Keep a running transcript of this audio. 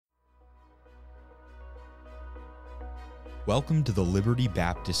Welcome to the Liberty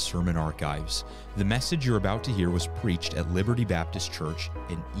Baptist Sermon Archives. The message you're about to hear was preached at Liberty Baptist Church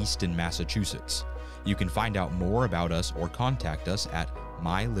in Easton, Massachusetts. You can find out more about us or contact us at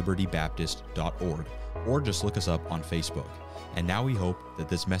mylibertybaptist.org or just look us up on Facebook. And now we hope that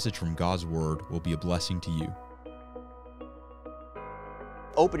this message from God's Word will be a blessing to you.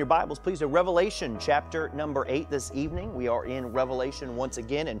 Open your Bibles, please, to Revelation chapter number 8 this evening. We are in Revelation once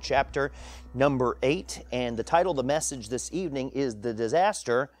again in chapter number 8, and the title of the message this evening is The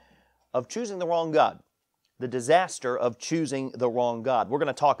Disaster of Choosing the Wrong God. The disaster of choosing the wrong God. We're going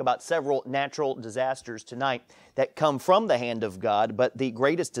to talk about several natural disasters tonight that come from the hand of God, but the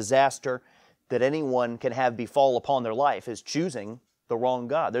greatest disaster that anyone can have befall upon their life is choosing the wrong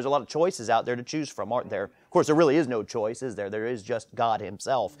God. There's a lot of choices out there to choose from, aren't there? Of course, there really is no choice, is there? There is just God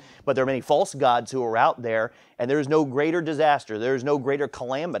Himself. But there are many false gods who are out there, and there is no greater disaster, there is no greater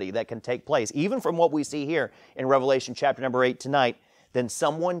calamity that can take place, even from what we see here in Revelation chapter number 8 tonight, than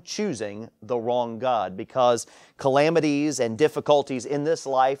someone choosing the wrong God, because calamities and difficulties in this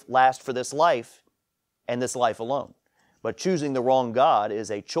life last for this life and this life alone. But choosing the wrong God is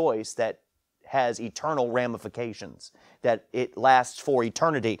a choice that has eternal ramifications, that it lasts for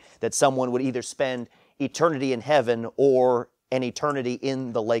eternity, that someone would either spend eternity in heaven or an eternity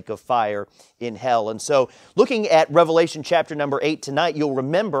in the lake of fire in hell. And so, looking at Revelation chapter number 8 tonight, you'll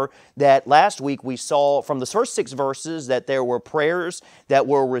remember that last week we saw from the first 6 verses that there were prayers that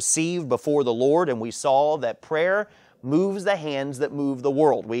were received before the Lord, and we saw that prayer moves the hands that move the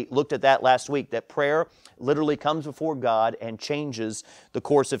world. We looked at that last week, that prayer literally comes before God and changes the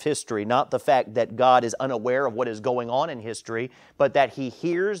course of history. Not the fact that God is unaware of what is going on in history, but that He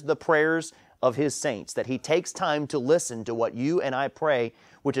hears the prayers of His saints, that He takes time to listen to what you and I pray,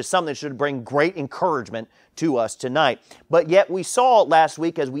 which is something that should bring great encouragement to us tonight. But yet we saw last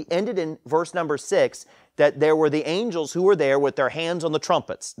week, as we ended in verse number 6, that there were the angels who were there with their hands on the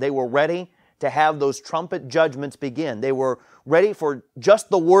trumpets. They were ready to have those trumpet judgments begin. They were ready for just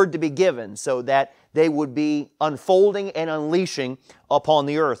the word to be given so that they would be unfolding and unleashing upon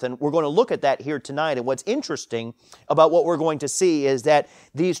the earth. And we're going to look at that here tonight. And what's interesting about what we're going to see is that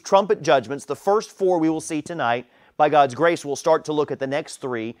these trumpet judgments, the first 4 we will see tonight, by God's grace, we'll start to look at the next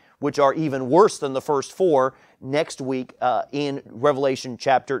 3, which are even worse than the first 4, next week in Revelation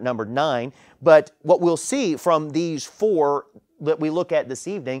chapter number 9. But what we'll see from these 4 that we look at this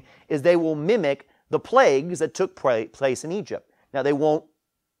evening is they will mimic the plagues that took place in Egypt. Now, they won't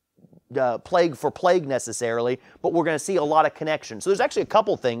plague for plague necessarily, but we're going to see a lot of connections. So there's actually a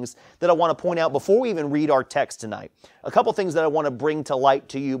couple things that I want to point out before we even read our text tonight. A couple things that I want to bring to light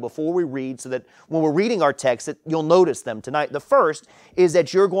to you before we read, so that when we're reading our text, that you'll notice them tonight. The first is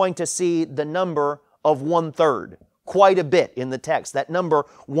that you're going to see the number of 1/3. Quite a bit in the text. That number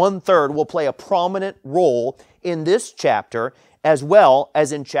 1/3 will play a prominent role in this chapter as well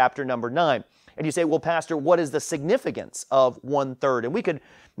as in chapter number 9. And you say, well, Pastor, what is the significance of 1/3? And we could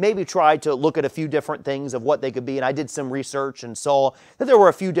maybe try to look at a few different things of what they could be. And I did some research and saw that there were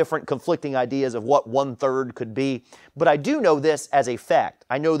a few different conflicting ideas of what 1/3 could be. But I do know this as a fact.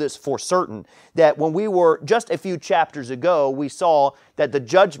 I know this for certain, that when we were just a few chapters ago, we saw that the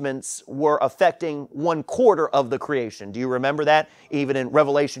judgments were affecting 1/4 of the creation. Do you remember that? Even in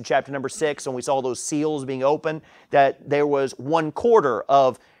Revelation chapter number 6, when we saw those seals being opened, that there was 1/4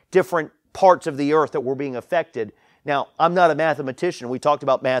 of different parts of the earth that were being affected. Now, I'm not a mathematician. We talked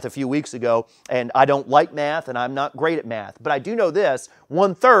about math a few weeks ago, and I don't like math, and I'm not great at math. But I do know this: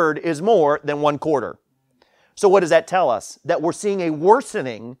 1/3 is more than 1/4. So what does that tell us? That we're seeing a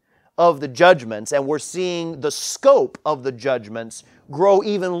worsening of the judgments, and we're seeing the scope of the judgments grow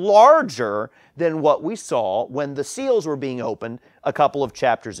even larger than what we saw when the seals were being opened a couple of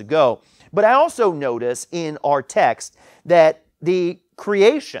chapters ago. But I also notice in our text that the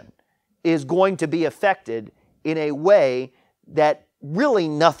creation is going to be affected in a way that really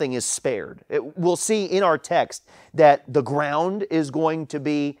nothing is spared. We'll see in our text that the ground is going to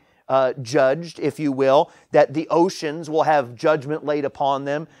be judged, if you will, that the oceans will have judgment laid upon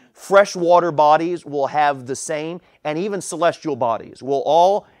them, freshwater bodies will have the same, and even celestial bodies will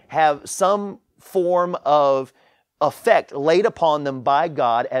all have some form of effect laid upon them by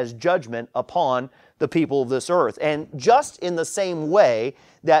God as judgment upon the people of this earth. And just in the same way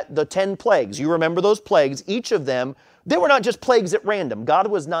that the 10 plagues, you remember those plagues, each of them, they were not just plagues at random. God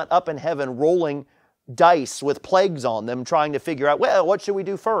was not up in heaven rolling dice with plagues on them, trying to figure out, well, what should we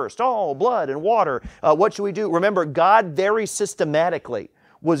do first? Oh, blood and water. What should we do? Remember, God very systematically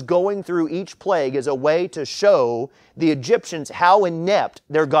was going through each plague as a way to show the Egyptians how inept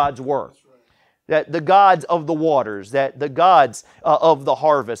their gods were. That the gods of the waters, that the gods of the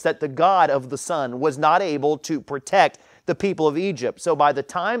harvest, that the God of the sun was not able to protect the people of Egypt. So by the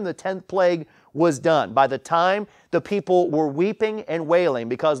time the 10th plague was done, by the time the people were weeping and wailing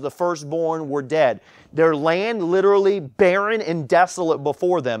because the firstborn were dead, their land literally barren and desolate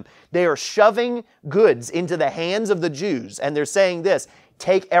before them, they are shoving goods into the hands of the Jews, and they're saying this: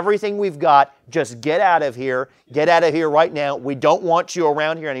 take everything we've got, just get out of here right now. We don't want you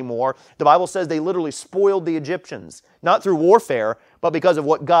around here anymore. The Bible says they literally spoiled the Egyptians, not through warfare, but because of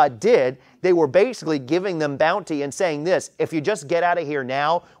what God did. They were basically giving them bounty and saying this: if you just get out of here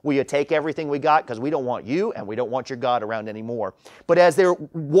now, will you take everything we got? Because we don't want you and we don't want your God around anymore. But as they're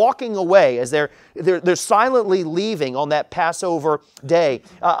walking away, as they're silently leaving on that Passover day,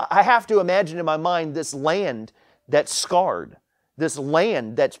 I have to imagine in my mind this land that's scarred, this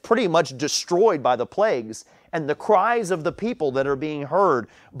land that's pretty much destroyed by the plagues, and the cries of the people that are being heard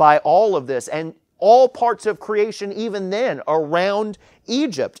by all of this, and all parts of creation even then around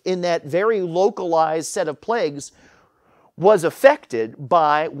Egypt in that very localized set of plagues was affected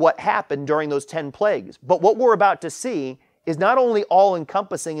by what happened during those 10 plagues. But what we're about to see is not only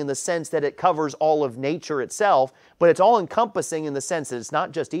all-encompassing in the sense that it covers all of nature itself, but it's all-encompassing in the sense that it's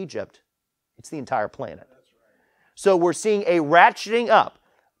not just Egypt, it's the entire planet. So we're seeing a ratcheting up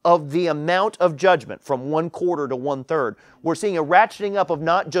of the amount of judgment from 1/4 to 1/3. We're seeing a ratcheting up of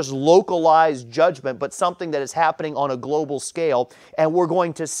not just localized judgment, but something that is happening on a global scale. And we're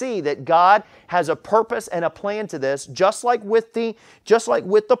going to see that God has a purpose and a plan to this, just like with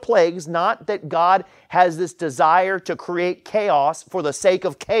the plagues. Not that God has this desire to create chaos for the sake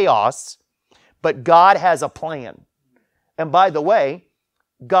of chaos, but God has a plan. And by the way,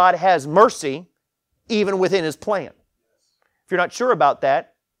 God has mercy even within His plan. If you're not sure about that,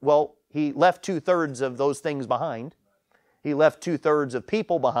 well, He left 2/3 of those things behind. He left 2/3 of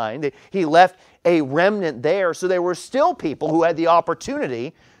people behind. He left a remnant there, so there were still people who had the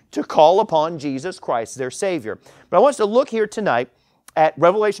opportunity to call upon Jesus Christ, their Savior. But I want us to look here tonight at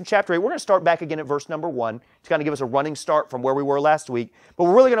Revelation chapter 8. We're going to start back again at verse number 1 to kind of give us a running start from where we were last week. But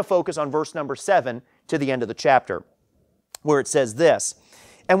we're really going to focus on verse number 7 to the end of the chapter, where it says this: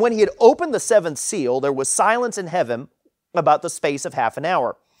 "And when He had opened the seventh seal, there was silence in heaven about the space of half an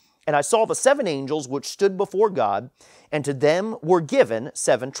hour. And I saw the 7 angels which stood before God, and to them were given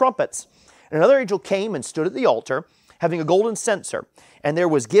 7 trumpets. And another angel came and stood at the altar, having a golden censer, and there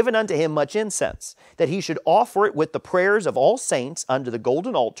was given unto him much incense, that he should offer it with the prayers of all saints unto the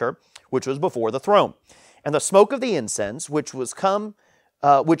golden altar, which was before the throne. And the smoke of the incense, which came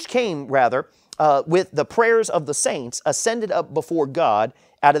with the prayers of the saints, ascended up before God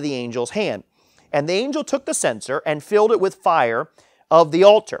out of the angel's hand. And the angel took the censer and filled it with fire of the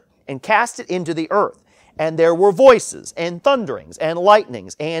altar, and cast it into the earth. And there were voices, and thunderings, and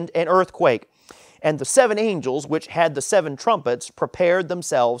lightnings, and an earthquake. And the 7 angels, which had the 7 trumpets, prepared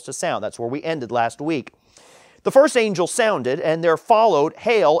themselves to sound." That's where we ended last week. "The first angel sounded, and there followed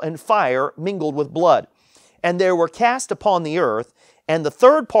hail and fire mingled with blood. And there were cast upon the earth, and the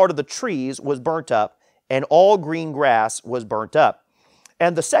 3rd part of the trees was burnt up, and all green grass was burnt up.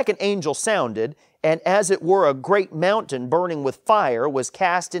 And the second angel sounded, and as it were a great mountain burning with fire was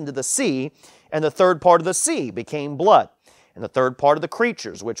cast into the sea, and the 3rd part of the sea became blood. And the 3rd part of the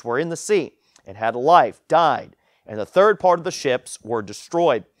creatures which were in the sea and had life died, and the 3rd part of the ships were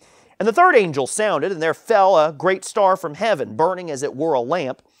destroyed. And the 3rd angel sounded, and there fell a great star from heaven, burning as it were a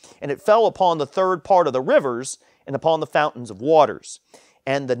lamp, and it fell upon the 3rd part of the rivers and upon the fountains of waters.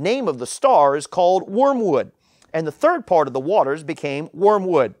 And the name of the star is called Wormwood, and the 3rd part of the waters became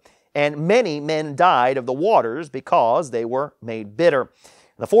wormwood. And many men died of the waters because they were made bitter.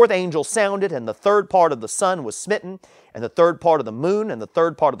 The 4th angel sounded, and the 3rd part of the sun was smitten, and the 3rd part of the moon, and the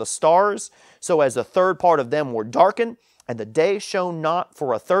 3rd part of the stars, so as the 3rd part of them were darkened, and the day shone not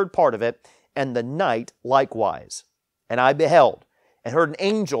for a 3rd part of it, and the night likewise. And I beheld, and heard an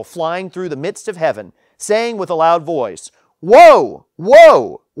angel flying through the midst of heaven, saying with a loud voice, Woe,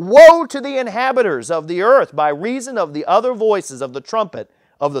 woe, woe to the inhabitants of the earth by reason of the other voices of the trumpet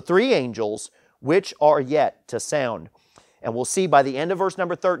of the 3 angels, which are yet to sound." And we'll see by the end of verse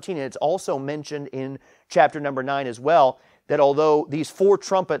number 13, and it's also mentioned in chapter number 9 as well, that although these 4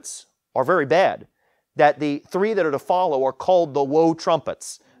 trumpets are very bad, that the 3 that are to follow are called the woe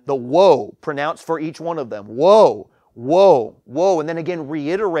trumpets. The woe pronounced for each one of them. Woe, woe, woe. And then again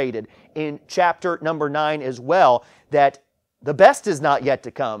reiterated in chapter number 9 as well, that the best is not yet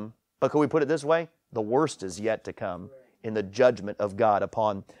to come, but can we put it this way? The worst is yet to come in the judgment of God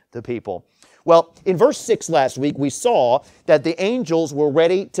upon the people. Well, in verse 6 last week, we saw that the angels were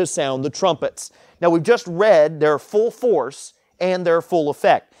ready to sound the trumpets. Now, we've just read their full force and their full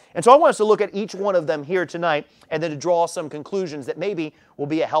effect. And so I want us to look at each one of them here tonight and then to draw some conclusions that maybe will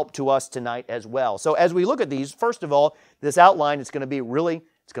be a help to us tonight as well. So as we look at these, first of all, this outline is going to be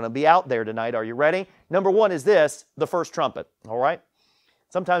it's going to be out there tonight. Are you ready? Number one is this, the first trumpet, all right?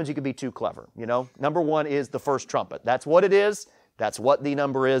 Sometimes you can be too clever, you know. Number one is the first trumpet. That's what it is. That's what the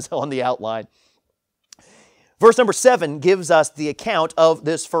number is on the outline. Verse number 7 gives us the account of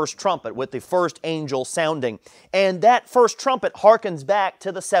this first trumpet with the first angel sounding. And that first trumpet harkens back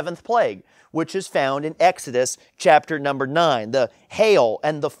to the 7th plague, which is found in Exodus chapter number 9. The hail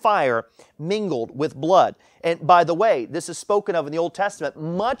and the fire mingled with blood. And by the way, this is spoken of in the Old Testament.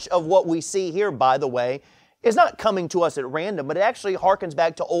 Much of what we see here, by the way, is not coming to us at random, but it actually harkens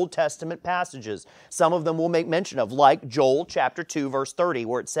back to Old Testament passages. Some of them we'll make mention of, like Joel chapter 2, verse 30,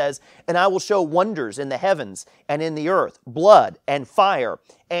 where it says, "And I will show wonders in the heavens and in the earth, blood and fire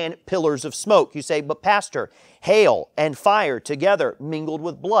and pillars of smoke." You say, "But Pastor, hail and fire together mingled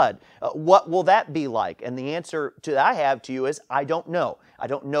with blood. What will that be like?" And the answer I have to you is, I don't know. I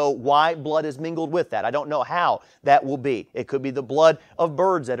don't know why blood is mingled with that. I don't know how that will be. It could be the blood of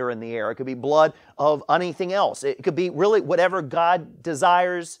birds that are in the air. It could be blood of anything else. It could be really whatever God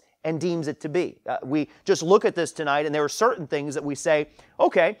desires and deems it to be. We just look at this tonight, and there are certain things that we say,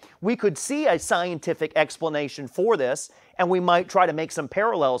 okay, we could see a scientific explanation for this, and we might try to make some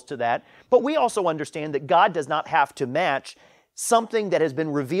parallels to that, but we also understand that God does not have to match something that has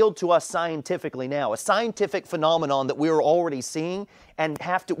been revealed to us scientifically now, a scientific phenomenon that we are already seeing, and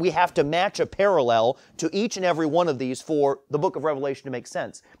we have to match a parallel to each and every one of these for the book of Revelation to make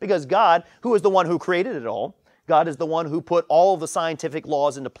sense. Because God, who is the one who created it all, God is the one who put all of the scientific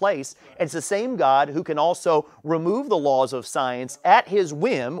laws into place. And it's the same God who can also remove the laws of science at His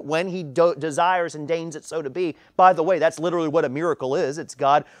whim when He desires and deigns it so to be. By the way, that's literally what a miracle is. It's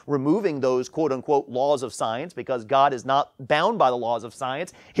God removing those quote-unquote laws of science, because God is not bound by the laws of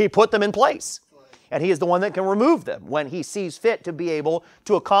science. He put them in place. And He is the one that can remove them when He sees fit to be able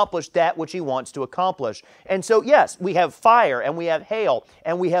to accomplish that which He wants to accomplish. And so, yes, we have fire and we have hail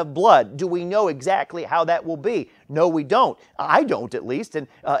and we have blood. Do we know exactly how that will be? No, we don't. I don't, at least. And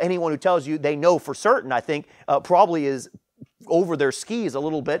anyone who tells you they know for certain, I think, probably is over their skis a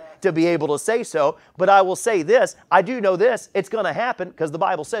little bit to be able to say so. But I will say this, I do know this, it's going to happen because the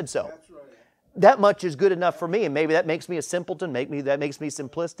Bible said so. That much is good enough for me, and maybe that makes me a simpleton, that makes me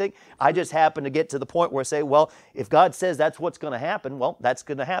simplistic. I just happen to get to the point where I say, well, if God says that's what's going to happen, well, that's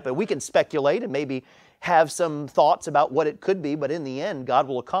going to happen. We can speculate and maybe have some thoughts about what it could be, but in the end, God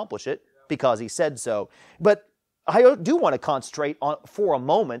will accomplish it because He said so. But I do want to concentrate on, for a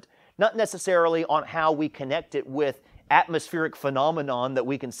moment, not necessarily on how we connect it with atmospheric phenomenon that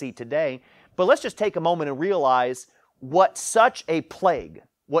we can see today, but let's just take a moment and realize what such a plague,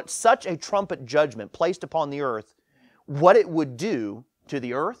 what such a trumpet judgment placed upon the earth, what it would do to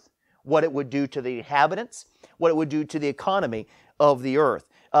the earth, what it would do to the inhabitants, what it would do to the economy of the earth.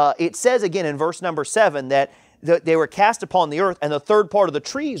 It says again in verse number 7 that they were cast upon the earth, and the third part of the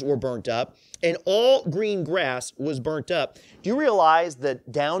trees were burnt up, and all green grass was burnt up. Do you realize the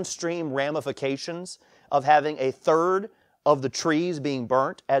downstream ramifications of having a third of the trees being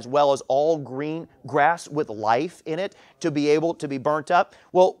burnt, as well as all green grass with life in it to be able to be burnt up?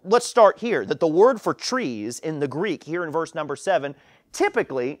 Well, let's start here, that the word for trees in the Greek here in verse number 7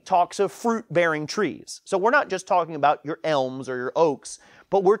 typically talks of fruit-bearing trees. So we're not just talking about your elms or your oaks,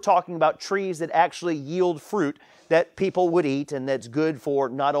 but we're talking about trees that actually yield fruit that people would eat, and that's good for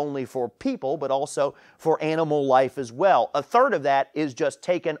not only for people, but also for animal life as well. A third of that is just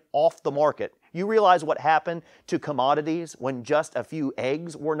taken off the market. You realize what happened to commodities when just a few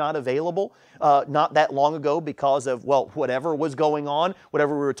eggs were not available not that long ago because of, well, whatever was going on,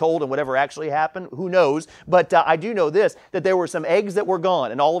 whatever we were told and whatever actually happened, who knows. But I do know this, that there were some eggs that were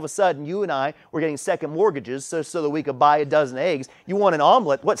gone, and all of a sudden you and I were getting second mortgages so that we could buy a dozen eggs. You want an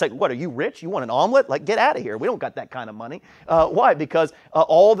omelet? What's like, what, are you rich? You want an omelet? Like, get out of here. We don't got that kind of money. Why? Because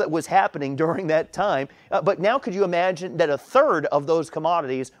all that was happening during that time. But now could you imagine that a third of those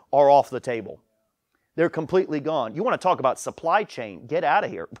commodities are off the table? They're completely gone. You want to talk about supply chain? Get out of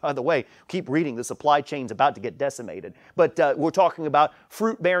here. By the way, keep reading. The supply chain's about to get decimated. But we're talking about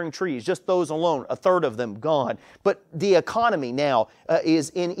fruit-bearing trees, just those alone, a third of them gone. But the economy now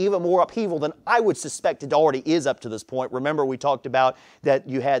is in even more upheaval than I would suspect it already is up to this point. Remember, we talked about that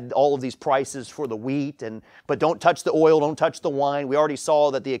you had all of these prices for the wheat, but don't touch the oil, don't touch the wine. We already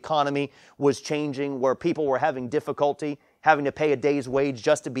saw that the economy was changing, where people were having difficulty having to pay a day's wage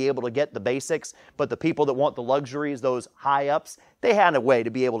just to be able to get the basics. But the people that want the luxuries, those high-ups, they had a way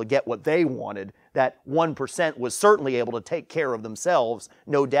to be able to get what they wanted. That 1% was certainly able to take care of themselves,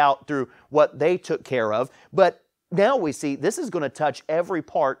 no doubt, through what they took care of. But now we see this is going to touch every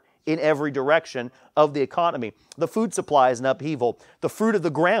part in every direction of the economy. The food supply is in upheaval. The fruit of the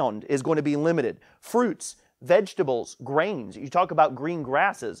ground is going to be limited. Fruits, vegetables, grains. You talk about green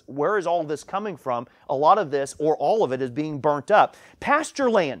grasses. Where is all this coming from? A lot of this, or all of it, is being burnt up. Pasture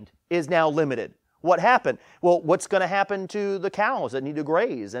land is now limited. What happened? Well, what's going to happen to the cows that need to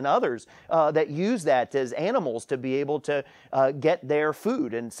graze and others that use that as animals to be able to get their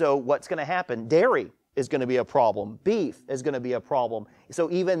food? And so what's going to happen? Dairy is going to be a problem. Beef is going to be a problem. So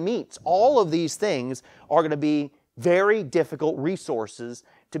even meats, all of these things are going to be very difficult resources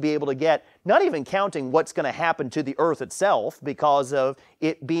to be able to get, not even counting what's going to happen to the earth itself because of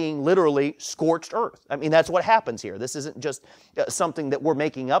it being literally scorched earth. I mean, that's what happens here. This isn't just something that we're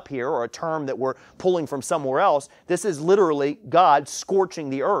making up here or a term that we're pulling from somewhere else. This is literally God scorching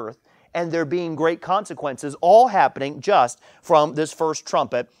the earth, and there being great consequences, all happening just from this first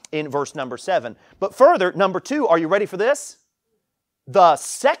trumpet in verse number 7. But further, number 2, are you ready for this? The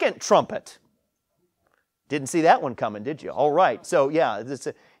second trumpet. Didn't see that one coming, did you? All right. So yeah,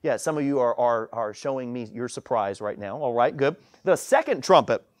 some of you are showing me your surprise right now. All right, good. The second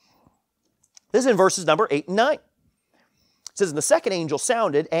trumpet. This is in verses number 8 and 9. It says, "And the second angel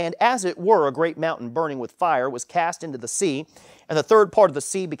sounded, and as it were a great mountain burning with fire was cast into the sea, and the third part of the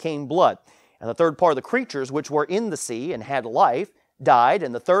sea became blood. And the third part of the creatures which were in the sea and had life died,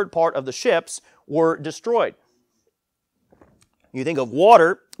 and the third part of the ships were destroyed." You think of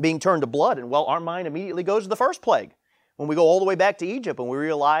water being turned to blood, and well, our mind immediately goes to the first plague. When we go all the way back to Egypt and we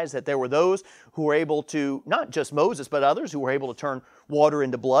realize that there were those who were able to, not just Moses, but others who were able to turn water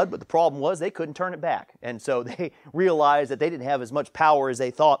into blood, but the problem was they couldn't turn it back. And so they realized that they didn't have as much power as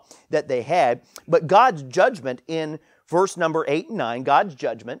they thought that they had. But God's judgment in verse number 8 and 9, God's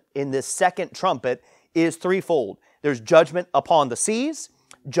judgment in this second trumpet is threefold. There's judgment upon the seas,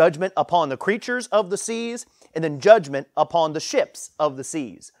 judgment upon the creatures of the seas, and then judgment upon the ships of the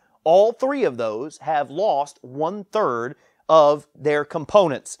seas. All three of those have lost 1/3 of their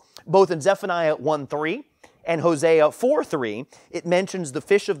components. Both in Zephaniah 1:3 and Hosea 4:3, it mentions the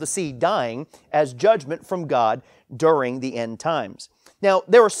fish of the sea dying as judgment from God during the end times. Now,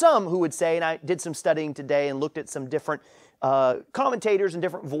 there are some who would say, and I did some studying today and looked at some different commentators and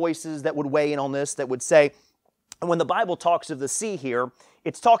different voices that would weigh in on this, that would say, when the Bible talks of the sea here,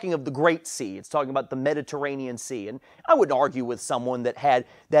 it's talking of the Great Sea. It's talking about the Mediterranean Sea. And I wouldn't argue with someone that had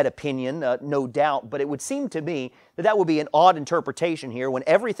that opinion, no doubt, but it would seem to me that that would be an odd interpretation here when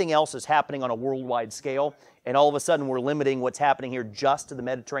everything else is happening on a worldwide scale, and all of a sudden we're limiting what's happening here just to the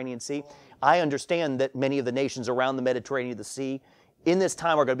Mediterranean Sea. I understand that many of the nations around the Mediterranean Sea in this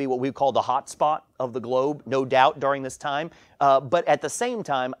time are going to be what we call the hot spot of the globe, no doubt, during this time. But at the same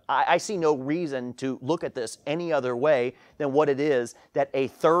time, I see no reason to look at this any other way than what it is, that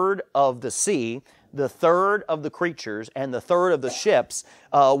 1/3 of the sea, the 1/3 of the creatures, and the 1/3 of the ships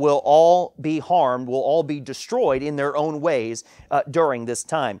will all be harmed, will all be destroyed in their own ways during this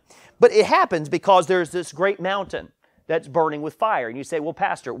time. But it happens because there's this great mountain that's burning with fire. And you say, well,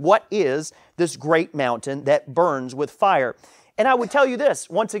 Pastor, what is this great mountain that burns with fire? And I would tell you this,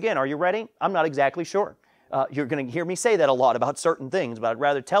 once again, are you ready? I'm not exactly sure. You're going to hear me say that a lot about certain things, but I'd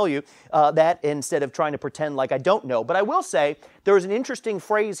rather tell you that instead of trying to pretend like I don't know. But I will say there is an interesting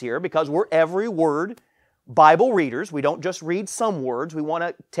phrase here, because we're every word Bible readers. We don't just read some words. We want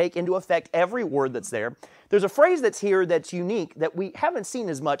to take into effect every word that's there. There's a phrase that's here that's unique that we haven't seen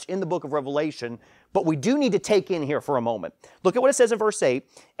as much in the book of Revelation, but we do need to take in here for a moment. Look at what it says in verse 8.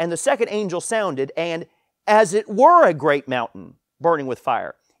 "And the second angel sounded, and as it were a great mountain burning with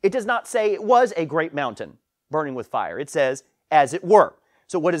fire." It does not say it was a great mountain burning with fire. It says, as it were.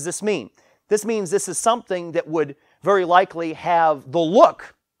 So what does this mean? This means this is something that would very likely have the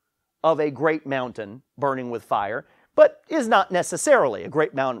look of a great mountain burning with fire, but is not necessarily a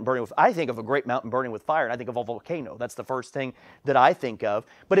great mountain burning with fire. I think of a great mountain burning with fire, and I think of a volcano. That's the first thing that I think of.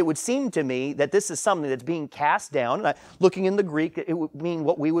 But it would seem to me that this is something that's being cast down. And looking in the Greek, it would mean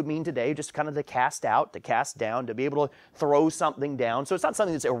what we would mean today, just kind of to cast out, to cast down, to be able to throw something down. So it's not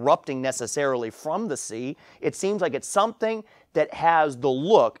something that's erupting necessarily from the sea. It seems like it's something that has the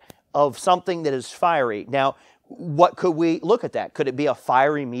look of something that is fiery. Now, what could we look at that? Could it be a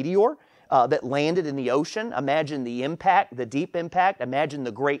fiery meteor that landed in the ocean? Imagine the impact, the deep impact. Imagine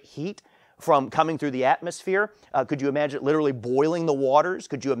the great heat from coming through the atmosphere. Could you imagine literally boiling the waters?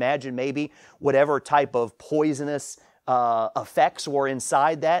 Could you imagine maybe whatever type of poisonous effects were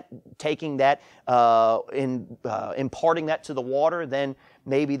inside that, taking that, imparting that to the water, then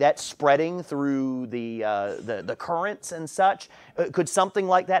maybe that spreading through the currents and such? Could something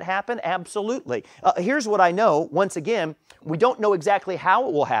like that happen? Absolutely. Here's what I know. Once again, we don't know exactly how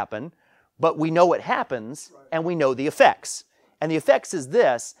it will happen, but we know it happens and we know the effects. And the effects is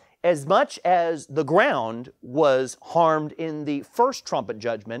this: as much as the ground was harmed in the first trumpet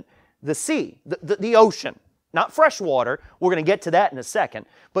judgment, the sea, the ocean, not fresh water, we're going to get to that in a second,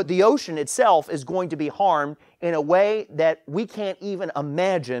 but the ocean itself is going to be harmed in a way that we can't even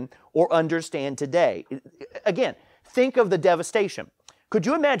imagine or understand today. Again, think of the devastation. Could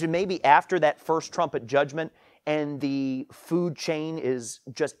you imagine maybe after that first trumpet judgment and the food chain is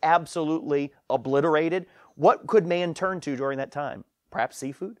just absolutely obliterated, what could man turn to during that time? Perhaps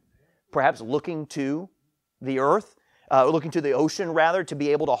seafood? Perhaps looking to the earth, looking to the ocean rather, to be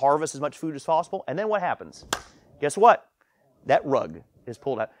able to harvest as much food as possible. And then what happens? Guess what? That rug is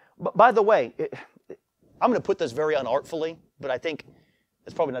pulled out. But by the way, I'm going to put this very unartfully, but I think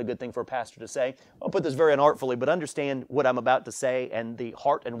it's probably not a good thing for a pastor to say. I'll put this very unartfully, but understand what I'm about to say and the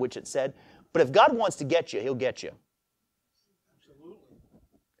heart in which it's said. But if God wants to get you, He'll get you.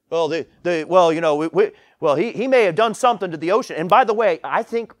 Well, he may have done something to the ocean. And by the way, I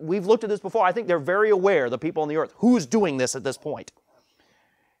think we've looked at this before. I think they're very aware, the people on the earth, who's doing this at this point.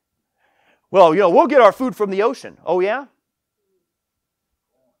 Well, we'll get our food from the ocean. Oh, yeah?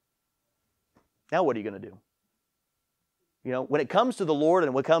 Now what are you going to do? When it comes to the Lord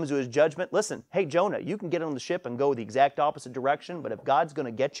and when it comes to His judgment, listen, hey, Jonah, you can get on the ship and go the exact opposite direction, but if God's going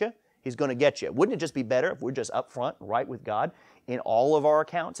to get you, He's going to get you. Wouldn't it just be better if we're just up front and right with God in all of our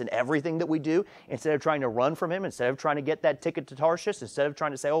accounts and everything that we do, instead of trying to run from Him, instead of trying to get that ticket to Tarshish, instead of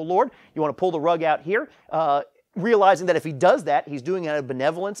trying to say, oh, Lord, you want to pull the rug out here? Realizing that if He does that, He's doing it out of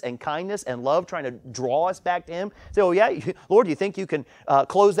benevolence and kindness and love, trying to draw us back to Him. Say, oh, yeah, Lord, you think you can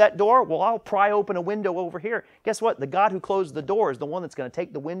close that door? Well, I'll pry open a window over here. Guess what? The God who closed the door is the one that's going to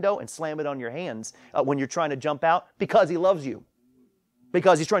take the window and slam it on your hands when you're trying to jump out, because He loves you.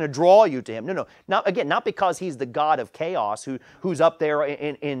 Because He's trying to draw you to Him. No, not because He's the God of chaos who's up there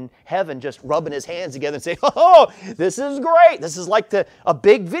in heaven just rubbing His hands together and saying, oh, this is great. This is like a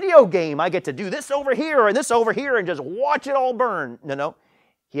big video game. I get to do this over here and just watch it all burn. No.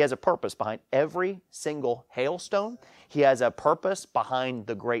 He has a purpose behind every single hailstone. He has a purpose behind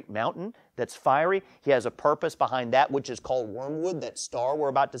the great mountain that's fiery. He has a purpose behind that which is called wormwood, that star we're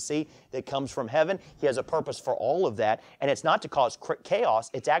about to see that comes from heaven. He has a purpose for all of that. And it's not to cause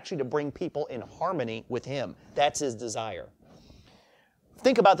chaos. It's actually to bring people in harmony with Him. That's His desire.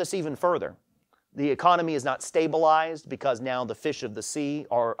 Think about this even further. The economy is not stabilized because now the fish of the sea,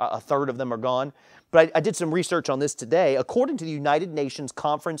 a third of them are gone. But I did some research on this today. According to the United Nations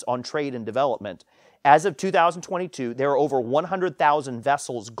Conference on Trade and Development, as of 2022, there are over 100,000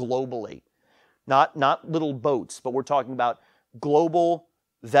 vessels globally. Not little boats, but we're talking about global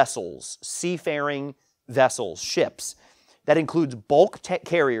vessels, seafaring vessels, ships. That includes bulk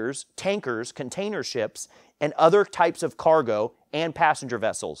carriers, tankers, container ships, and other types of cargo and passenger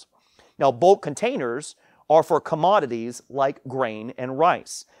vessels. Now, bulk containers are for commodities like grain and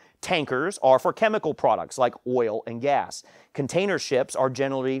rice. Tankers are for chemical products like oil and gas. Container ships are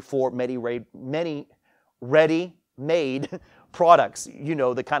generally for many ready-made products.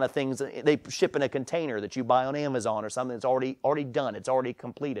 The kind of things they ship in a container that you buy on Amazon or something that's already done. It's already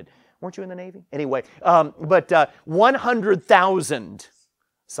completed. Weren't you in the Navy? Anyway, but 100,000,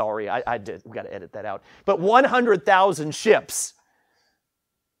 sorry, I did, we got to edit that out, but 100,000 ships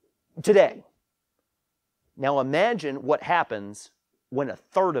today. Now imagine what happens when a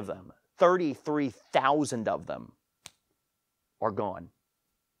third of them, 33,000 of them, are gone.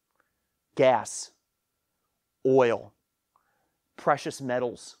 Gas, oil, precious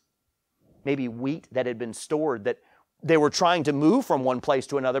metals, maybe wheat that had been stored that they were trying to move from one place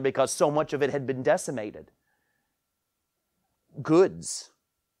to another because so much of it had been decimated. Goods,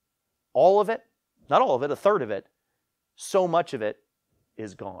 all of it, not all of it, a third of it, so much of it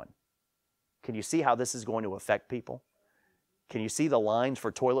is gone. Can you see how this is going to affect people? Can you see the lines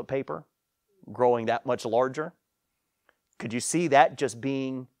for toilet paper growing that much larger? Could you see that just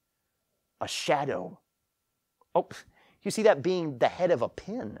being a shadow? Oh, you see that being the head of a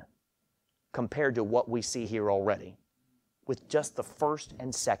pin compared to what we see here already, with just the first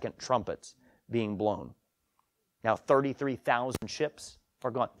and second trumpets being blown. Now 33,000 ships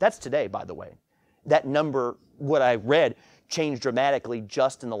are gone. That's today, by the way. That number, what I read, changed dramatically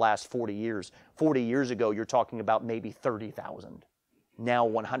just in the last 40 years. 40 years ago, you're talking about maybe 30,000. Now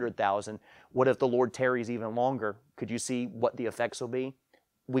 100,000. What if the Lord tarries even longer? Could you see what the effects will be?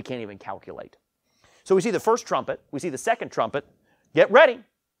 We can't even calculate. So we see the first trumpet. We see the second trumpet. Get ready.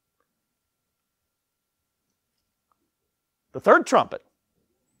 The third trumpet.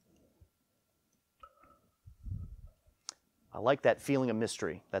 I like that feeling of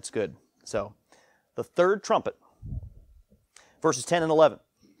mystery. That's good. So, the third trumpet. Verses 10 and 11.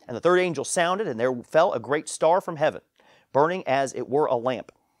 And the third angel sounded, and there fell a great star from heaven, burning as it were a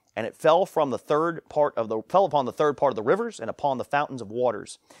lamp. And it fell upon the third part of the rivers and upon the fountains of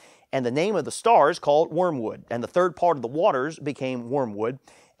waters. And the name of the star is called Wormwood. And the third part of the waters became wormwood.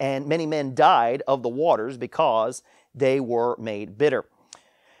 And many men died of the waters because they were made bitter.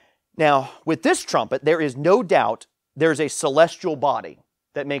 Now, with this trumpet, there is no doubt there's a celestial body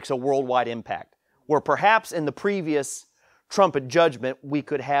that makes a worldwide impact. Where perhaps in the previous trumpet judgment, we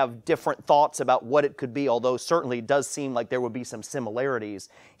could have different thoughts about what it could be, although certainly it does seem like there would be some similarities.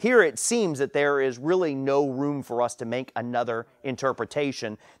 Here it seems that there is really no room for us to make another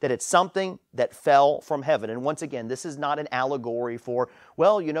interpretation, that it's something that fell from heaven. And once again, this is not an allegory for,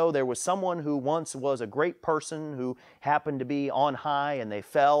 well, you know, there was someone who once was a great person who happened to be on high and they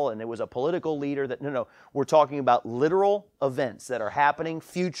fell, and it was a political leader that, no, we're talking about literal events that are happening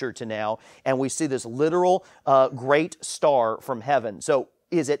future to now, and we see this literal great star from heaven. So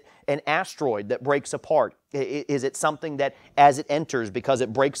is it an asteroid that breaks apart? Is it something that as it enters, because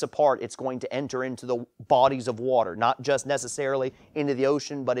it breaks apart, it's going to enter into the bodies of water, not just necessarily into the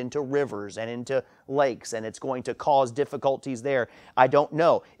ocean, but into rivers and into lakes, and it's going to cause difficulties there? I don't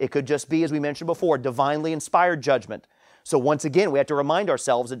know. It could just be, as we mentioned before, divinely inspired judgment. So once again, we have to remind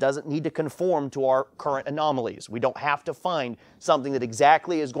ourselves it doesn't need to conform to our current anomalies. We don't have to find something that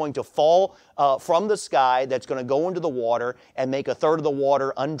exactly is going to fall from the sky, that's going to go into the water and make a third of the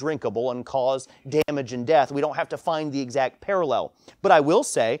water undrinkable and cause damage and death. We don't have to find the exact parallel. But I will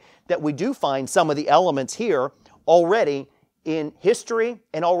say that we do find some of the elements here already in history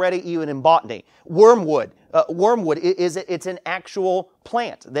and already even in botany. Wormwood. Wormwood, it's an actual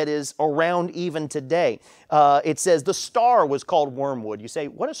plant that is around even today. It says the star was called wormwood. You say,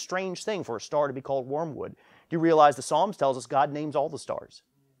 what a strange thing for a star to be called wormwood. Do you realize the Psalms tells us God names all the stars?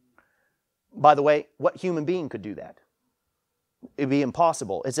 By the way, what human being could do that? It'd be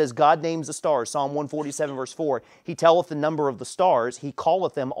impossible. It says God names the stars. Psalm 147 verse 4. He telleth the number of the stars. He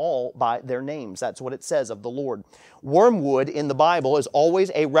calleth them all by their names. That's what it says of the Lord. Wormwood in the Bible is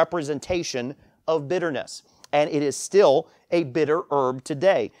always a representation of bitterness. And it is still a bitter herb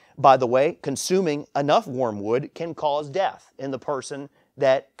today. By the way, consuming enough wormwood can cause death in the person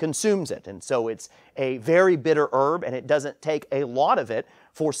that consumes it. And so it's a very bitter herb, and it doesn't take a lot of it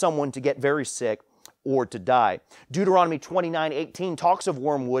for someone to get very sick or to die. Deuteronomy 29:18 talks of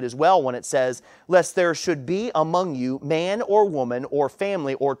wormwood as well when it says, lest there should be among you man or woman or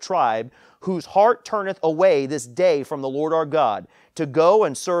family or tribe whose heart turneth away this day from the Lord our God to go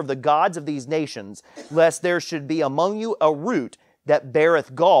and serve the gods of these nations, lest there should be among you a root that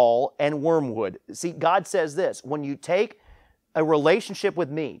beareth gall and wormwood. See, God says this, when you take a relationship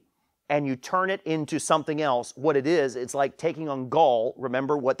with me and you turn it into something else, what it is, it's like taking on gall.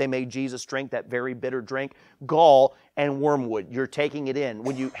 Remember what they made Jesus drink, that very bitter drink? Gall and wormwood. You're taking it in.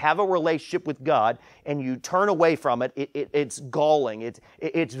 When you have a relationship with God and you turn away from it, it's galling.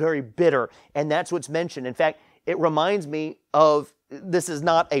 It's very bitter. And that's what's mentioned. In fact, it reminds me of, this is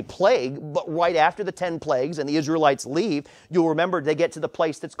not a plague, but right after the 10 plagues and the Israelites leave, you'll remember they get to the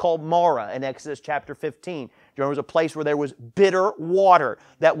place that's called Marah in Exodus chapter 15. There was a place where there was bitter water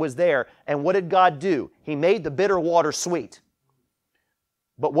that was there. And what did God do? He made the bitter water sweet.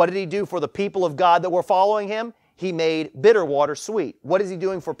 But what did He do for the people of God that were following Him? He made bitter water sweet. What is He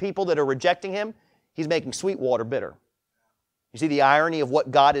doing for people that are rejecting Him? He's making sweet water bitter. You see the irony of what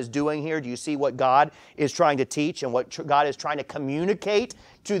God is doing here? Do you see what God is trying to teach and what God is trying to communicate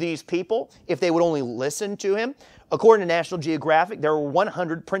to these people if they would only listen to Him? According to National Geographic, there are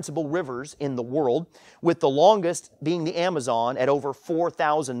 100 principal rivers in the world, with the longest being the Amazon at over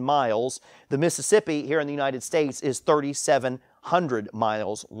 4,000 miles. The Mississippi here in the United States is 3,700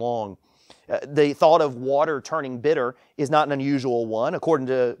 miles long. The thought of water turning bitter is not an unusual one. According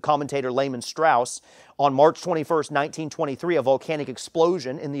to commentator Lehman Strauss, on March 21st, 1923, a volcanic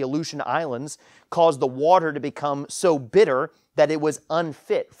explosion in the Aleutian Islands caused the water to become so bitter that it was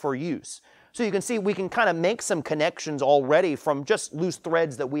unfit for use. So you can see we can kind of make some connections already from just loose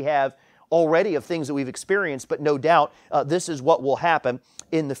threads that we have already of things that we've experienced, but no doubt this is what will happen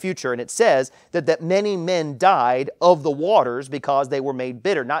in the future. And it says that many men died of the waters because they were made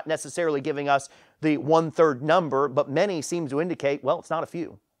bitter, not necessarily giving us the 1/3 number, but many seems to indicate, well, it's not a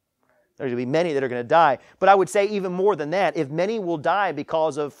few. There's going to be many that are going to die. But I would say even more than that, if many will die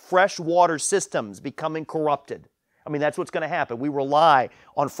because of fresh water systems becoming corrupted, I mean, that's what's going to happen. We rely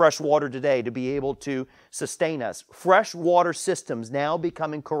on fresh water today to be able to sustain us. Fresh water systems now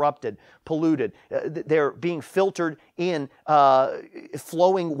becoming corrupted, polluted. They're being filtered in,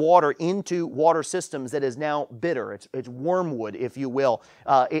 flowing water into water systems that is now bitter. It's wormwood, if you will.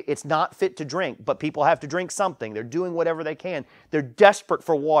 It's not fit to drink, but people have to drink something. They're doing whatever they can. They're desperate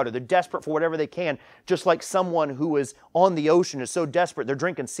for water. They're desperate for whatever they can, just like someone who is on the ocean is so desperate. They're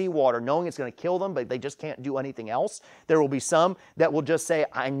drinking seawater knowing it's going to kill them, but they just can't do anything else. There will be some that will just say,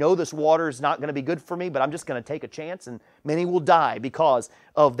 I know this water is not going to be good for me, but I'm just going to take a chance, and many will die because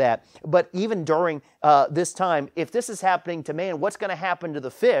of that. But even during this time, if this is happening to man, what's going to happen to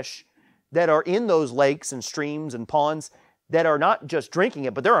the fish that are in those lakes and streams and ponds that are not just drinking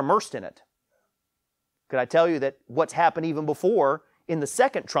it, but they're immersed in it? Could I tell you that what's happened even before in the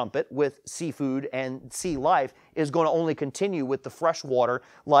second trumpet with seafood and sea life is going to only continue with the freshwater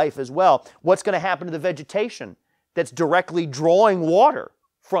life as well? What's going to happen to the vegetation that's directly drawing water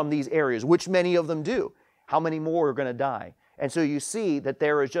from these areas, which many of them do? How many more are going to die? And so you see that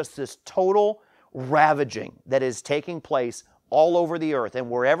there is just this total ravaging that is taking place all over the earth. And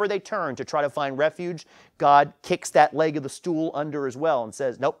wherever they turn to try to find refuge, God kicks that leg of the stool under as well and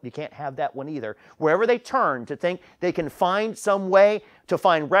says, nope, you can't have that one either. Wherever they turn to think they can find some way to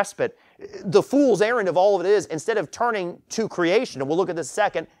find respite, the fool's errand of all of it is, instead of turning to creation, and we'll look at this in a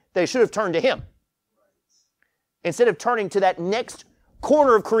second, they should have turned to Him. Instead of turning to that next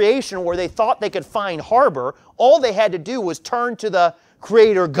corner of creation where they thought they could find harbor, all they had to do was turn to the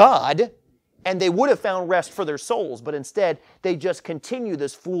Creator God, and they would have found rest for their souls. But instead, they just continue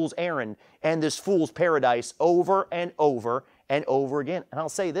this fool's errand and this fool's paradise over and over and over again. And I'll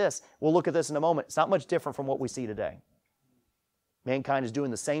say this, we'll look at this in a moment, it's not much different from what we see today. Mankind is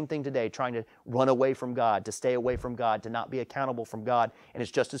doing the same thing today, trying to run away from God, to stay away from God, to not be accountable from God. And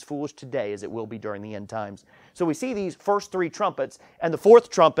it's just as foolish today as it will be during the end times. So we see these first three trumpets, and the fourth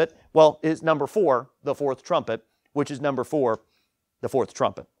trumpet, well, is number 4, the fourth trumpet, which is number 4, the fourth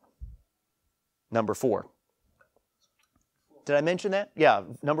trumpet. Number 4. Did I mention that? Yeah,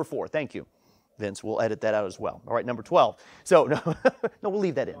 number 4. Thank you, Vince. We'll edit that out as well. All right, number 12. So, no, we'll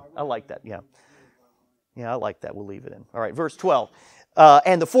leave that in. I like that, yeah. Yeah, I like that. We'll leave it in. All right, verse 12.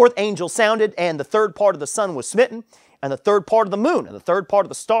 And the fourth angel sounded, and the third part of the sun was smitten, and the third part of the moon, and the third part of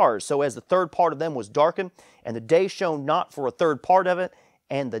the stars, so as the third part of them was darkened, and the day shone not for a third part of it,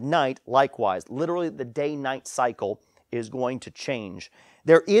 and the night likewise. Literally, the day-night cycle is going to change.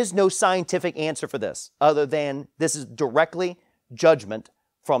 There is no scientific answer for this, other than this is directly judgment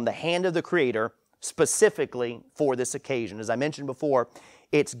from the hand of the Creator, specifically for this occasion. As I mentioned before,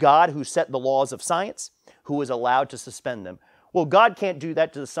 it's God who set the laws of science, who is allowed to suspend them. Well, God can't do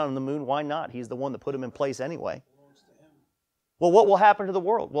that to the sun and the moon. Why not? He's the one that put them in place anyway. Well, what will happen to the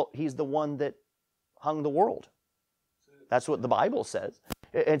world? Well, He's the one that hung the world. That's what the Bible says.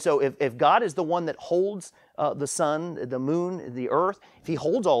 And so if God is the one that holds the sun, the moon, the earth, if He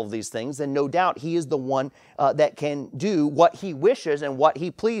holds all of these things, then no doubt He is the one that can do what He wishes and what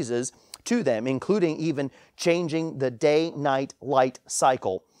He pleases to them, including even changing the day-night light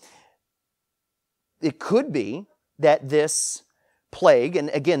cycle. It could be that this plague, and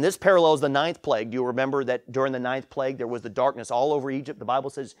again, this parallels the 9th plague. Do you remember that during the 9th plague, there was the darkness all over Egypt? The Bible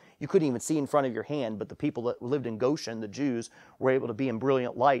says you couldn't even see in front of your hand, but the people that lived in Goshen, the Jews, were able to be in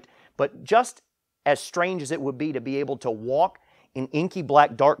brilliant light. But just as strange as it would be to be able to walk in inky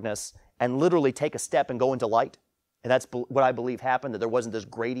black darkness and literally take a step and go into light, and that's what I believe happened, that there wasn't this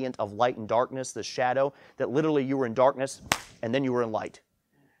gradient of light and darkness, this shadow, that literally you were in darkness and then you were in light.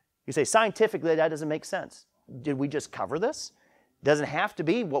 You say, scientifically, that doesn't make sense. Did we just cover this? Doesn't have to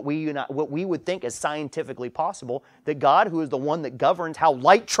be what we would think is scientifically possible, that God, who is the one that governs how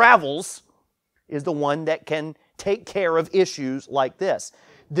light travels, is the one that can take care of issues like this.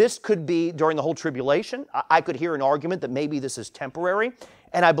 This could be during the whole tribulation. I could hear an argument that maybe this is temporary,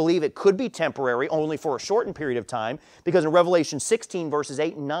 and I believe it could be temporary only for a shortened period of time, because in Revelation 16, verses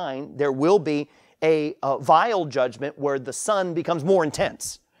 8 and 9, there will be a vial judgment where the sun becomes more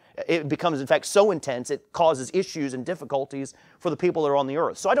intense. It becomes, in fact, so intense it causes issues and difficulties for the people that are on the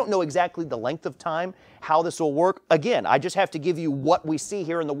earth. So I don't know exactly the length of time, how this will work. Again, I just have to give you what we see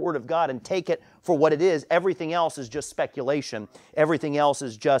here in the Word of God and take it for what it is. Everything else is just speculation. Everything else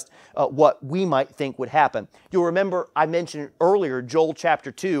is just what we might think would happen. You'll remember I mentioned earlier Joel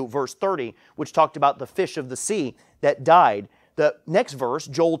chapter 2, verse 30, which talked about the fish of the sea that died. The next verse,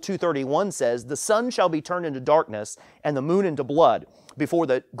 Joel 2:31, says, "The sun shall be turned into darkness, and the moon into blood, before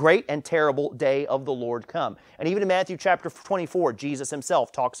the great and terrible day of the Lord come. And even in Matthew chapter 24, Jesus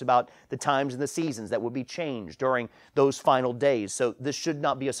himself talks about the times and the seasons that would be changed during those final days. So this should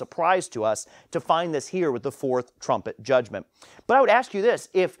not be a surprise to us to find this here with the fourth trumpet judgment. But I would ask you this,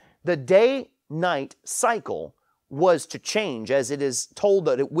 if the day-night cycle was to change, as it is told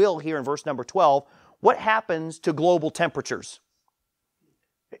that it will here in verse number 12, what happens to global temperatures?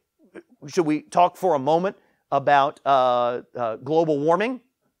 Should we talk for a moment about global warming?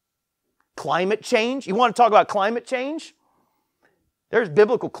 Climate change? You want to talk about climate change? There's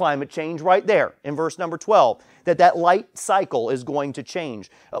biblical climate change right there in verse number 12, that light cycle is going to change.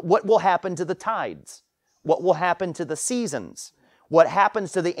 What will happen to the tides? What will happen to the seasons? What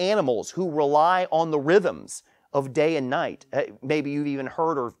happens to the animals who rely on the rhythms of day and night? Maybe you've even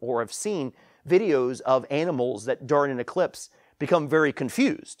heard or have seen videos of animals that during an eclipse become very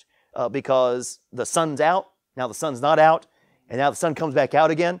confused because the sun's out, now the sun's not out, and now the sun comes back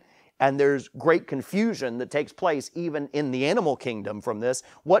out again, and there's great confusion that takes place even in the animal kingdom from this.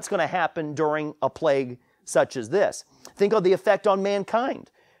 What's going to happen during a plague such as this? Think of the effect on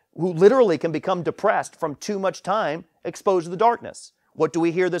mankind, who literally can become depressed from too much time exposed to the darkness. What do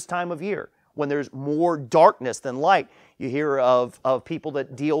we hear this time of year? When there's more darkness than light, you hear of people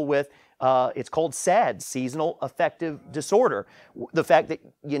that deal with, it's called SAD, seasonal affective disorder. The fact that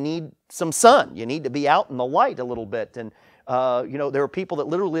you need some sun, you need to be out in the light a little bit. And, there are people that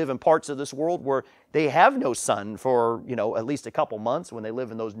literally live in parts of this world where they have no sun for, at least a couple months when they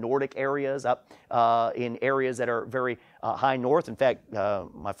live in those Nordic areas, up in areas that are very high north. In fact,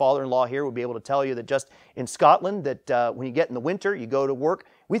 my father-in-law here would be able to tell you that just in Scotland, that when you get in the winter, you go to work.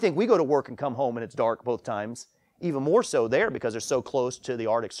 We think we go to work and come home and it's dark both times. Even more so there because they're so close to the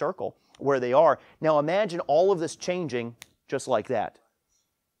Arctic Circle where they are. Now imagine all of this changing just like that.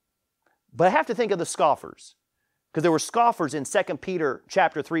 But I have to think of the scoffers, because there were scoffers in 2 Peter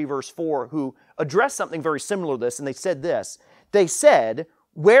chapter 3, verse 4, who addressed something very similar to this, and they said this. They said,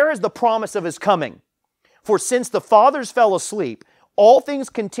 "Where is the promise of his coming? For since the fathers fell asleep, all things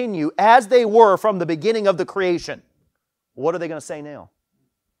continue as they were from the beginning of the creation." What are they going to say now?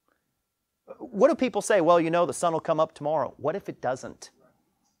 What do people say? Well, the sun will come up tomorrow. What if it doesn't?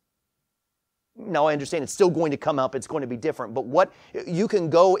 No, I understand it's still going to come up. It's going to be different. But what you can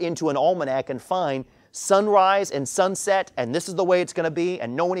go into an almanac and find sunrise and sunset, and this is the way it's going to be,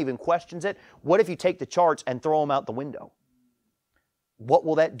 and no one even questions it. What if you take the charts and throw them out the window? What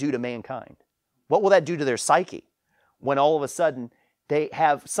will that do to mankind? What will that do to their psyche when all of a sudden they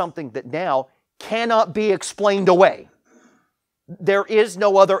have something that now cannot be explained away? There is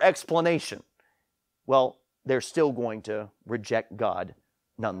no other explanation. Well, they're still going to reject God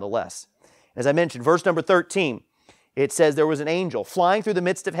nonetheless. As I mentioned, verse number 13, it says there was an angel flying through the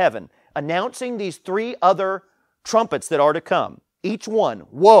midst of heaven, announcing these three other trumpets that are to come. Each one,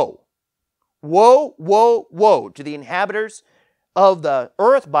 woe, woe, woe, woe to the inhabitants of the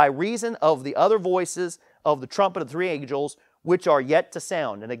earth by reason of the other voices of the trumpet of the three angels, which are yet to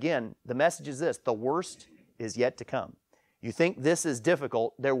sound. And again, the message is this: the worst is yet to come. You think this is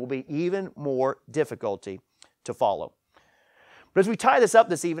difficult, there will be even more difficulty to follow. But as we tie this up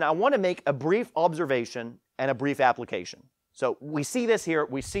this evening, I want to make a brief observation and a brief application. So we see this here,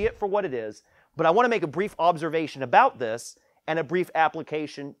 we see it for what it is, but I want to make a brief observation about this and a brief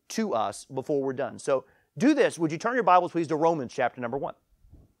application to us before we're done. So do this. Would you turn your Bibles, please, to Romans chapter number 1.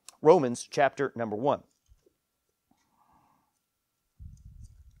 Romans chapter number 1.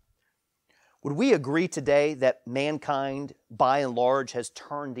 Would we agree today that mankind, by and large, has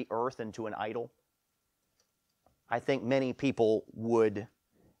turned the earth into an idol? I think many people would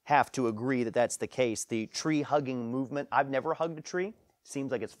have to agree that that's the case. The tree-hugging movement, I've never hugged a tree.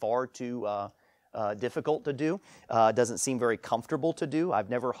 Seems like it's far too difficult to do. Doesn't seem very comfortable to do. I've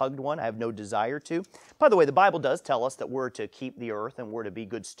never hugged one. I have no desire to. By the way, the Bible does tell us that we're to keep the earth and we're to be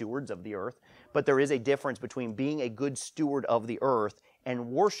good stewards of the earth. But there is a difference between being a good steward of the earth and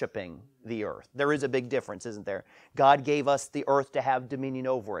worshiping the earth. There is a big difference, isn't there? God gave us the earth to have dominion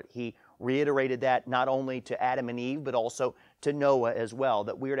over it. He reiterated that not only to Adam and Eve, but also to Noah as well,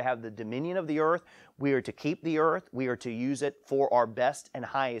 that we are to have the dominion of the earth, we are to keep the earth, we are to use it for our best and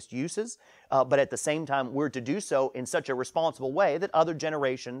highest uses, but at the same time, we're to do so in such a responsible way that other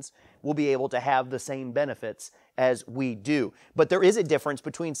generations will be able to have the same benefits as we do. But there is a difference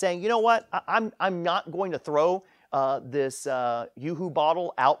between saying, you know what, I'm not going to throw this Yoo-hoo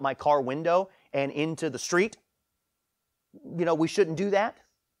bottle out my car window and into the street. We shouldn't do that.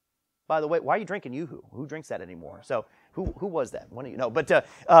 By the way, why are you drinking Yoo-hoo? Who drinks that anymore? So who was that? One of you know. But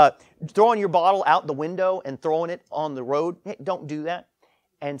throwing your bottle out the window and throwing it on the road, hey, don't do that.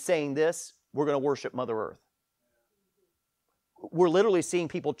 And saying this, we're going to worship Mother Earth. we're literally seeing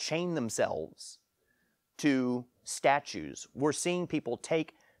people chain themselves to statues. We're seeing people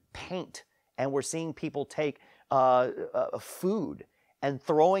take paint, and we're seeing people take food and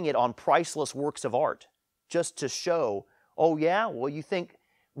throwing it on priceless works of art just to show, oh yeah, well you think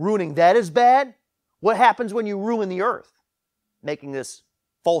ruining that is bad? What happens when you ruin the earth? Making this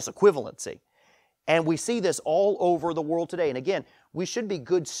false equivalency. And we see this all over the world today. And again, we should be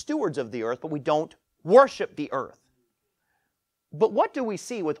good stewards of the earth, but we don't worship the earth. But what do we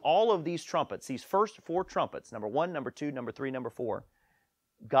see with all of these trumpets, these first 4 trumpets, number 1, number 2, number 3, number 4?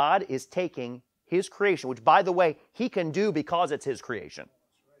 God is taking His creation, which, by the way, He can do because it's His creation.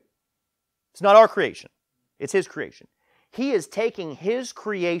 It's not our creation. It's His creation. He is taking His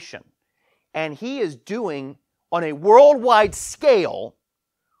creation, and He is doing on a worldwide scale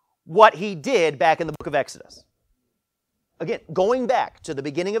what He did back in the book of Exodus. Again, going back to the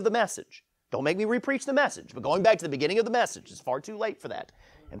beginning of the message. Don't make me repreach the message, but going back to the beginning of the message, it's far too late for that.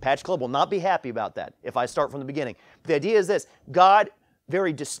 And Patch Club will not be happy about that if I start from the beginning. But the idea is this: God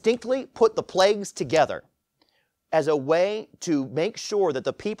very distinctly put the plagues together as a way to make sure that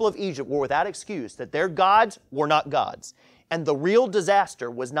the people of Egypt were without excuse, that their gods were not gods. And the real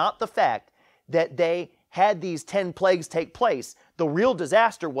disaster was not the fact that they had these 10 plagues take place. The real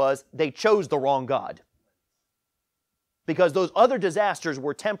disaster was they chose the wrong God. Because those other disasters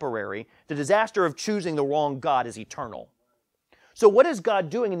were temporary. The disaster of choosing the wrong God is eternal. So what is God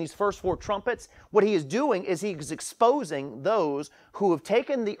doing in these first 4 trumpets? What He is doing is He is exposing those who have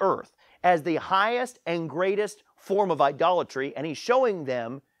taken the earth as the highest and greatest form of idolatry, and He's showing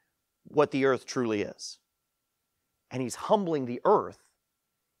them what the earth truly is. And He's humbling the earth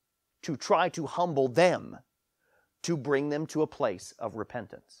to try to humble them, to bring them to a place of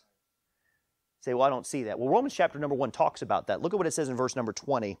repentance. Say, well, I don't see that. Well, Romans chapter number 1 talks about that. Look at what it says in verse number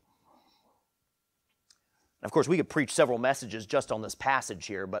 20. Of course, we could preach several messages just on this passage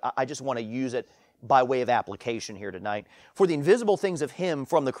here, but I just want to use it by way of application here tonight. For the invisible things of Him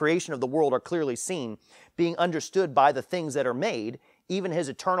from the creation of the world are clearly seen, being understood by the things that are made, even His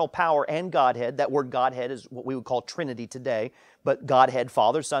eternal power and Godhead. That word Godhead is what we would call Trinity today, but Godhead,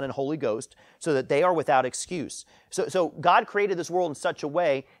 Father, Son, and Holy Ghost, so that they are without excuse. So God created this world in such a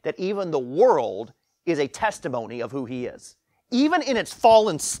way that even the world is a testimony of who He is. Even in its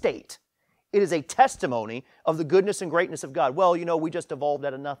fallen state, it is a testimony of the goodness and greatness of God. Well, you know, we just evolved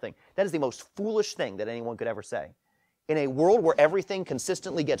out of nothing. That is the most foolish thing that anyone could ever say. In a world where everything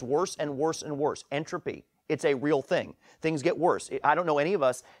consistently gets worse and worse and worse, entropy, it's a real thing. Things get worse. I don't know any of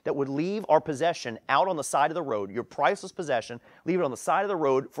us that would leave our possession out on the side of the road, your priceless possession, leave it on the side of the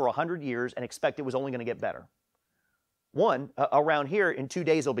road for 100 years and expect it was only going to get better. One, around here, in 2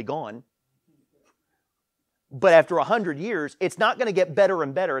 days it'll be gone. But after 100 years, it's not going to get better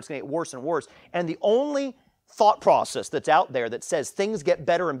and better. It's going to get worse and worse. And the only thought process that's out there that says things get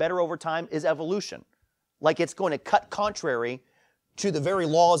better and better over time is evolution. Like it's going to cut contrary to the very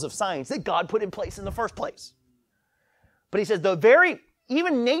laws of science that God put in place in the first place. But He says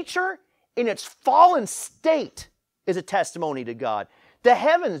even nature in its fallen state is a testimony to God. The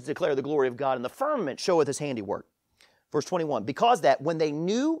heavens declare the glory of God, and the firmament showeth His handiwork. Verse 21, because that when they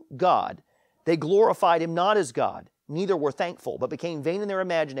knew God, they glorified Him not as God, neither were thankful, but became vain in their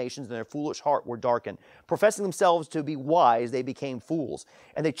imaginations, and their foolish heart were darkened. Professing themselves to be wise, they became fools.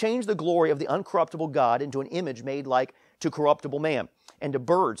 And they changed the glory of the uncorruptible God into an image made like to corruptible man, and to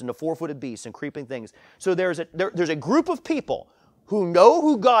birds, and to four-footed beasts, and creeping things. So there's a group of people who know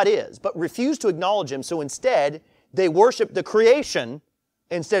who God is, but refuse to acknowledge Him, so instead they worship the creation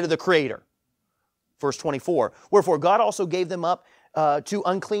instead of the Creator. Verse 24, wherefore God also gave them up to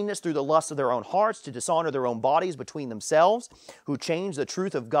uncleanness through the lust of their own hearts, to dishonor their own bodies between themselves, who changed the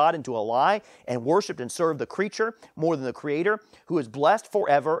truth of God into a lie, and worshipped and served the creature more than the Creator, who is blessed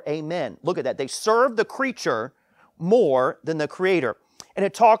forever. Amen. Look at that. They served the creature more than the Creator. And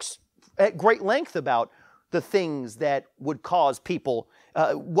it talks at great length about the things that would cause people,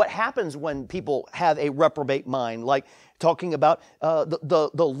 what happens when people have a reprobate mind, like talking about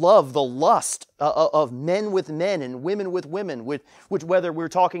the love, the lust of men with men and women with women, which whether we were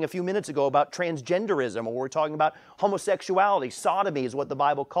talking a few minutes ago about transgenderism or we're talking about homosexuality, sodomy is what the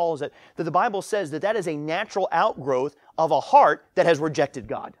Bible calls it, that the Bible says that is a natural outgrowth of a heart that has rejected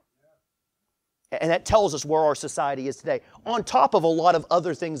God. And that tells us where our society is today, on top of a lot of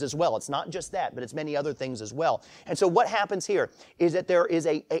other things as well. It's not just that, but it's many other things as well. And so what happens here is that there is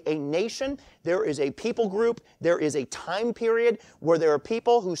a nation, there is a people group, there is a time period where there are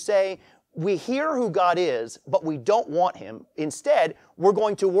people who say, we hear who God is, but we don't want Him. Instead, we're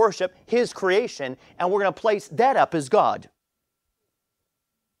going to worship His creation, and we're going to place that up as God.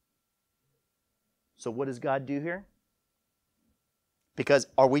 So what does God do here? Because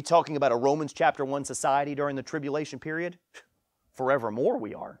are we talking about a Romans chapter 1 society during the tribulation period? Forevermore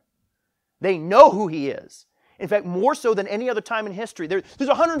we are. They know who He is. In fact, more so than any other time in history. There's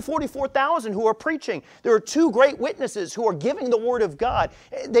 144,000 who are preaching. There are 2 great witnesses who are giving the Word of God.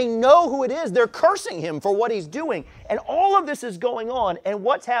 They know who it is. They're cursing Him for what He's doing. And all of this is going on. And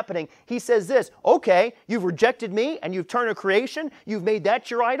what's happening? He says this, okay, you've rejected me and you've turned to creation. You've made that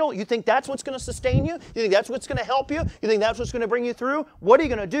your idol. You think that's what's going to sustain you? You think that's what's going to help you? You think that's what's going to bring you through? What are you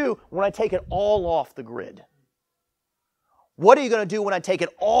going to do when I take it all off the grid? What are you going to do when I take it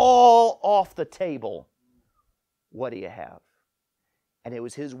all off the table? What do you have? And it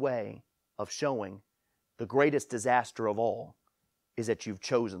was His way of showing the greatest disaster of all is that you've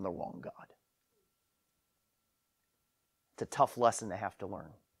chosen the wrong God. It's a tough lesson to have to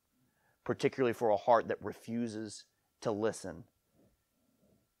learn, particularly for a heart that refuses to listen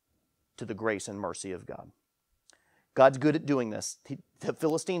to the grace and mercy of God. God's good at doing this. The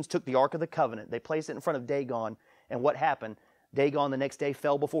Philistines took the Ark of the Covenant. They placed it in front of Dagon, and what happened? Dagon the next day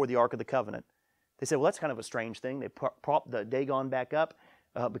fell before the Ark of the Covenant. They said, well, that's kind of a strange thing. They propped the Dagon back up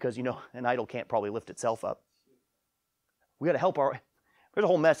because, you know, an idol can't probably lift itself up. We got to help there's a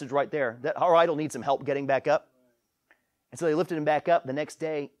whole message right there, that our idol needs some help getting back up. And so they lifted him back up. The next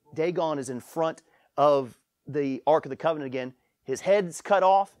day, Dagon is in front of the Ark of the Covenant again. His head's cut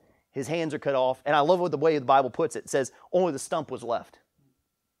off. His hands are cut off. And I love what the way the Bible puts it. It says, only the stump was left.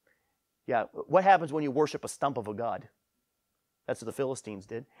 Yeah, what happens when you worship a stump of a god? That's what the Philistines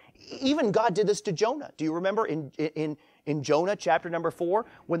did. Even God did this to Jonah. Do you remember in Jonah chapter number 4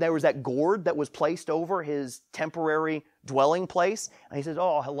 when there was that gourd that was placed over his temporary dwelling place? And he says,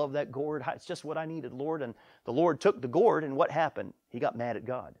 oh, I love that gourd. It's just what I needed, Lord. And the Lord took the gourd, and what happened? He got mad at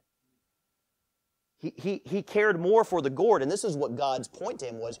God. He cared more for the gourd, and this is what God's point to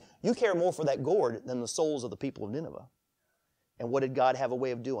him was, you care more for that gourd than the souls of the people of Nineveh. And what did God have a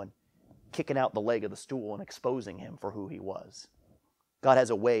way of doing? Kicking out the leg of the stool and exposing him for who he was. God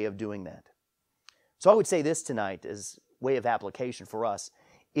has a way of doing that. So I would say this tonight as way of application for us.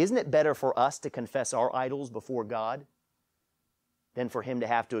 Isn't it better for us to confess our idols before God than for Him to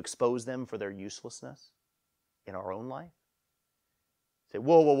have to expose them for their uselessness in our own life? Say,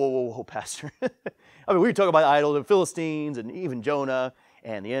 whoa, Pastor. I mean, we talk about idols, the Philistines, and even Jonah,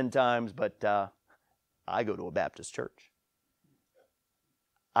 and the end times, but I go to a Baptist church.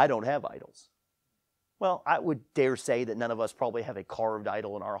 I don't have idols. Well, I would dare say that none of us probably have a carved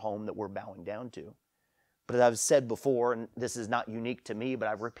idol in our home that we're bowing down to. But as I've said before, and this is not unique to me, but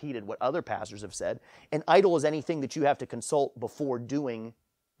I've repeated what other pastors have said, an idol is anything that you have to consult before doing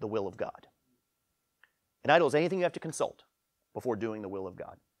the will of God. An idol is anything you have to consult before doing the will of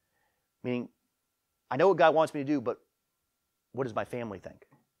God. Meaning, I know what God wants me to do, but what does my family think?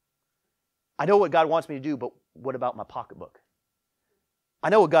 I know what God wants me to do, but what about my pocketbook? I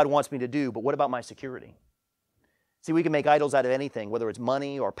know what God wants me to do, but what about my security? See, we can make idols out of anything, whether it's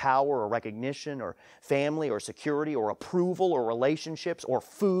money or power or recognition or family or security or approval or relationships or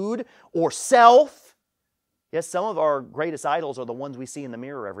food or self. Yes, some of our greatest idols are the ones we see in the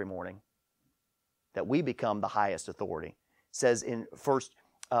mirror every morning, that we become the highest authority. It says in 1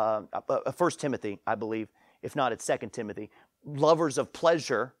 Timothy, I believe, if not it's 2 Timothy, lovers of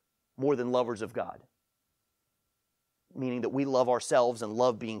pleasure more than lovers of God. Meaning that we love ourselves and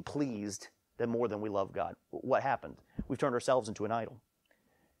love being pleased more than we love God. What happened? We've turned ourselves into an idol.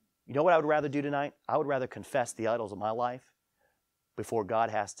 You know what I would rather do tonight? I would rather confess the idols of my life before God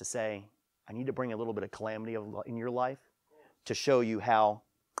has to say, I need to bring a little bit of calamity in your life to show you how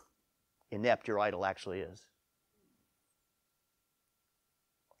inept your idol actually is.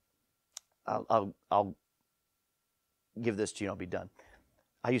 I'll give this to you and I'll be done.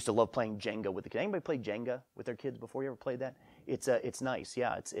 I used to love playing Jenga with the kids. Anybody play Jenga with their kids before? You ever played that? It's nice.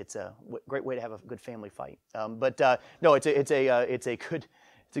 Yeah, it's a great way to have a good family fight. No, it's a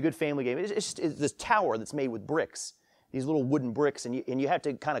good family game. It's this tower that's made with bricks, these little wooden bricks, and you have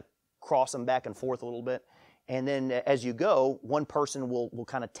to kind of cross them back and forth a little bit. And then as you go, one person will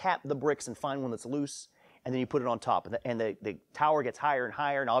kind of tap the bricks and find one that's loose, and then you put it on top. And the tower gets higher and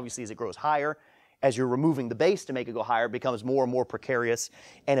higher, and obviously as it grows higher, as you're removing the base to make it go higher, it becomes more and more precarious.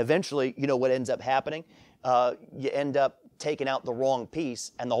 And eventually, you know what ends up happening? You end up taking out the wrong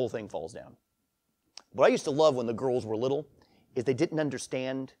piece, and the whole thing falls down. What I used to love when the girls were little is they didn't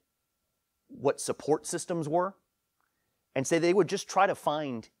understand what support systems were. And so they would just try to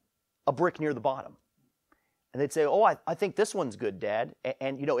find a brick near the bottom. And they'd say, oh, I think this one's good, Dad.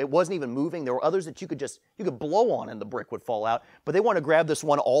 And you know, it wasn't even moving. There were others that you could blow on and the brick would fall out. But they want to grab this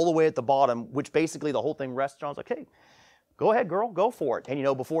one all the way at the bottom, which basically the whole thing rests on. I was like, hey, go ahead, girl, go for it. And you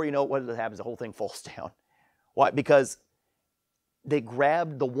know, before you know what happens, the whole thing falls down. Why? Because they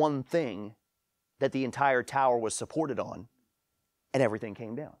grabbed the one thing that the entire tower was supported on, and everything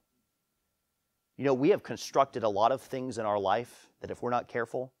came down. You know, we have constructed a lot of things in our life that, if we're not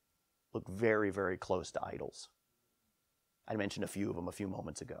careful, look very, very close to idols. I mentioned a few of them a few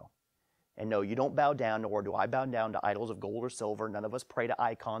moments ago. And no, you don't bow down, nor do I bow down to idols of gold or silver. None of us pray to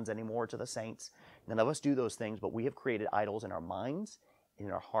icons anymore, to the saints. None of us do those things, but we have created idols in our minds and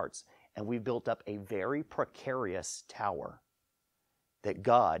in our hearts. And we've built up a very precarious tower that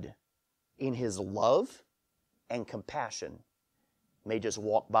God, in His love and compassion, may just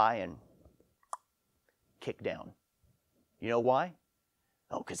walk by and kick down. You know why?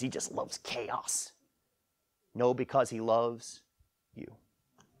 Oh, because He just loves chaos. No, because He loves you.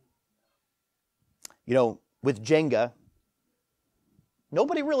 You know, with Jenga,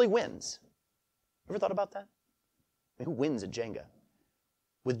 nobody really wins. Ever thought about that? I mean, who wins at Jenga?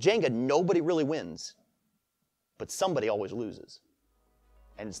 With Jenga, nobody really wins, but somebody always loses.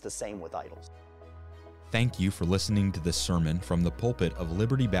 And it's the same with idols. Thank you for listening to this sermon from the pulpit of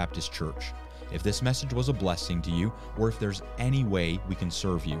Liberty Baptist Church. If this message was a blessing to you, or if there's any way we can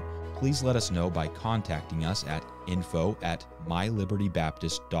serve you, please let us know by contacting us at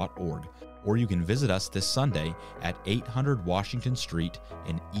info@mylibertybaptist.org, or you can visit us this Sunday at 800 Washington Street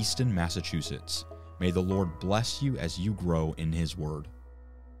in Easton, Massachusetts. May the Lord bless you as you grow in His Word.